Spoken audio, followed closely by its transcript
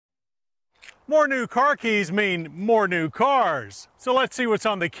More new car keys mean more new cars. So let's see what's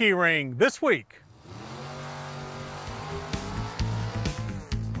on the key ring this week.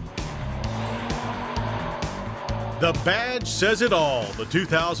 The badge says it all. The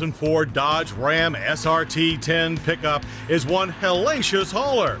 2004 Dodge Ram SRT10 pickup is one hellacious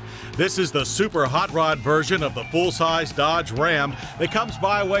hauler. This is the super hot rod version of the full-size Dodge Ram that comes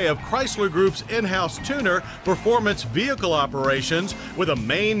by way of Chrysler Group's in-house tuner performance vehicle operations with a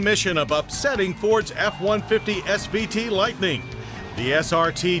main mission of upsetting Ford's F-150 SVT Lightning. The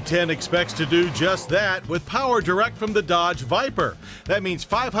SRT10 expects to do just that with power direct from the Dodge Viper. That means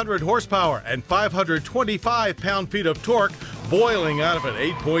 500 horsepower and 525 pound-feet of torque boiling out of an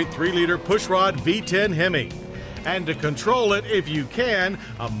 8.3-liter pushrod V10 Hemi. And to control it, if you can,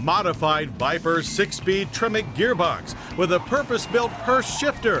 a modified Viper 6-speed Tremec gearbox with a purpose-built Hurst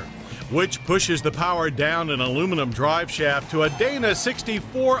shifter, which pushes the power down an aluminum drive shaft to a Dana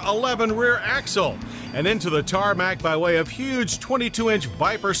 6411 rear axle and into the tarmac by way of huge 22-inch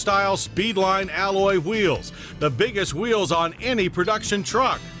Viper-style Speedline alloy wheels, the biggest wheels on any production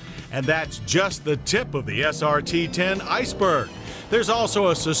truck. And that's just the tip of the SRT10 iceberg. There's also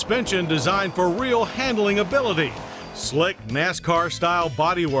a suspension designed for real handling ability. Slick NASCAR-style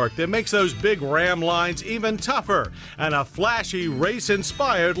bodywork that makes those big Ram lines even tougher, and a flashy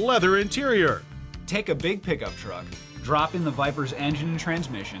race-inspired leather interior. Take a big pickup truck, drop in the Viper's engine and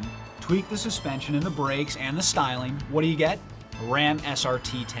transmission, tweak the suspension and the brakes and the styling. What do you get? A Ram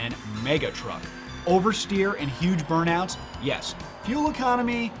SRT10 mega truck. Oversteer and huge burnouts? Yes. Fuel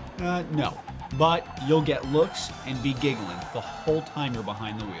economy? No. But you'll get looks and be giggling the whole time you're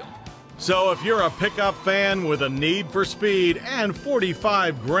behind the wheel. So if you're a pickup fan with a need for speed and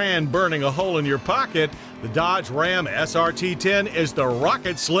 45 grand burning a hole in your pocket, the Dodge Ram SRT10 is the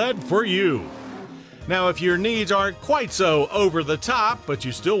rocket sled for you. Now, if your needs aren't quite so over the top, but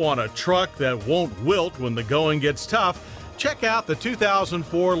you still want a truck that won't wilt when the going gets tough, check out the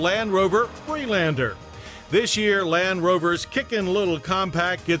 2004 Land Rover Freelander. This year, Land Rover's kickin' little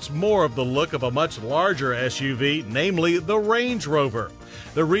compact gets more of the look of a much larger SUV, namely the Range Rover.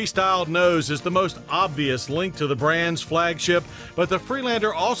 The restyled nose is the most obvious link to the brand's flagship, but the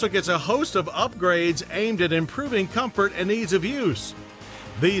Freelander also gets a host of upgrades aimed at improving comfort and ease of use.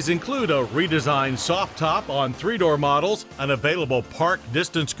 These include a redesigned soft top on 3-door models, an available park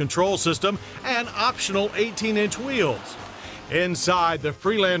distance control system, and optional 18-inch wheels. Inside, the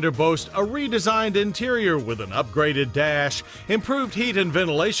Freelander boasts a redesigned interior with an upgraded dash, improved heat and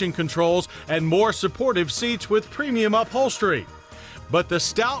ventilation controls, and more supportive seats with premium upholstery. But the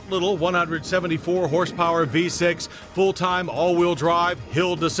stout little 174 horsepower V6, full-time all-wheel drive,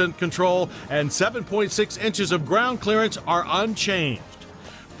 hill descent control, and 7.6 inches of ground clearance are unchanged.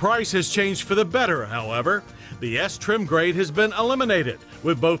 Price has changed for the better, however. The S trim grade has been eliminated,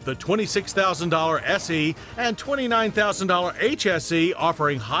 with both the $26,000 SE and $29,000 HSE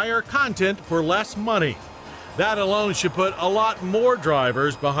offering higher content for less money. That alone should put a lot more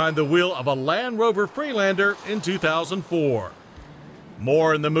drivers behind the wheel of a Land Rover Freelander in 2004.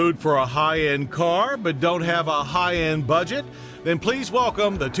 More in the mood for a high-end car but don't have a high-end budget? Then please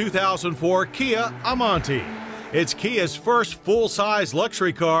welcome the 2004 Kia Amanti. It's Kia's first full-size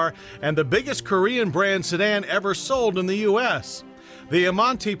luxury car and the biggest Korean brand sedan ever sold in the U.S. The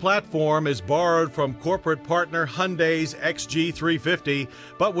Amanti platform is borrowed from corporate partner Hyundai's XG350,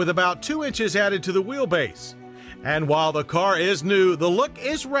 but with about 2 inches added to the wheelbase. And while the car is new, the look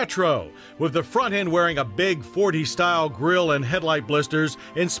is retro, with the front end wearing a big 40-style grille and headlight blisters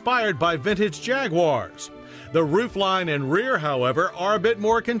inspired by vintage Jaguars. The roofline and rear, however, are a bit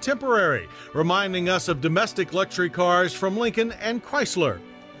more contemporary, reminding us of domestic luxury cars from Lincoln and Chrysler.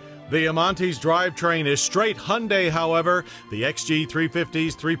 The Amanti's drivetrain is straight Hyundai, however. The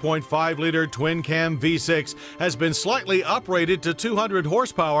XG350's 3.5-liter twin-cam V6 has been slightly uprated to 200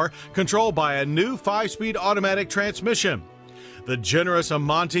 horsepower, controlled by a new 5-speed automatic transmission. The generous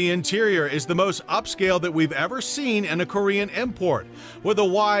Amanti interior is the most upscale that we've ever seen in a Korean import, with a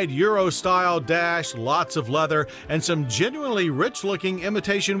wide Euro-style dash, lots of leather, and some genuinely rich-looking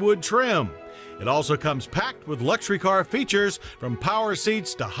imitation wood trim. It also comes packed with luxury car features, from power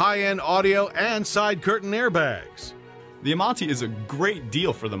seats to high-end audio and side curtain airbags. The Amanti is a great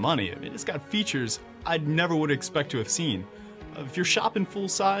deal for the money. I mean, it's got features I never would expect to have seen. If you're shopping full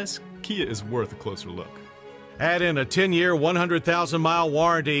size, Kia is worth a closer look. Add in a 10-year, 100,000-mile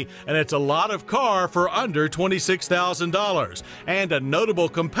warranty, and it's a lot of car for under $26,000, and a notable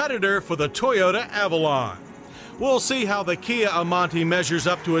competitor for the Toyota Avalon. We'll see how the Kia Amanti measures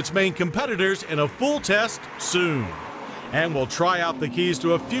up to its main competitors in a full test soon. And we'll try out the keys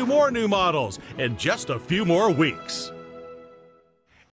to a few more new models in just a few more weeks.